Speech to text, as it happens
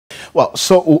Well,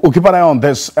 so we'll keep an eye on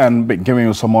this and be giving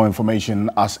you some more information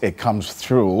as it comes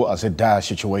through, as a dire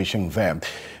situation there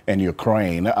in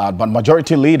Ukraine. But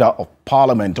Majority Leader of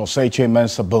Parliament, Adwoa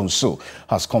Safo,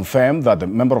 has confirmed that the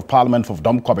Member of Parliament for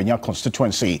Kwabenya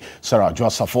constituency, Adwoa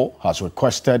Safo, has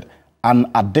requested an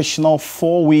additional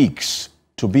 4 weeks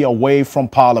to be away from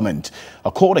Parliament.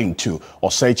 According to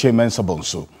Adwoa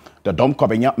Safo, the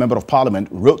Kwabenya Member of Parliament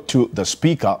wrote to the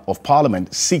Speaker of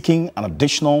Parliament seeking an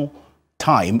additional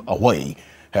time away.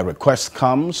 Her request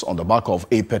comes on the back of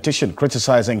a petition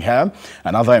criticizing her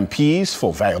and other MPs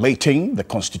for violating the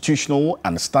constitutional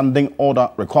and standing order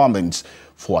requirements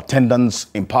for attendance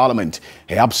in Parliament.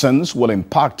 Her absence will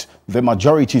impact the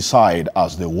majority side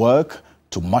as they work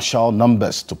to marshal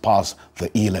numbers to pass the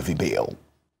e-levy bill.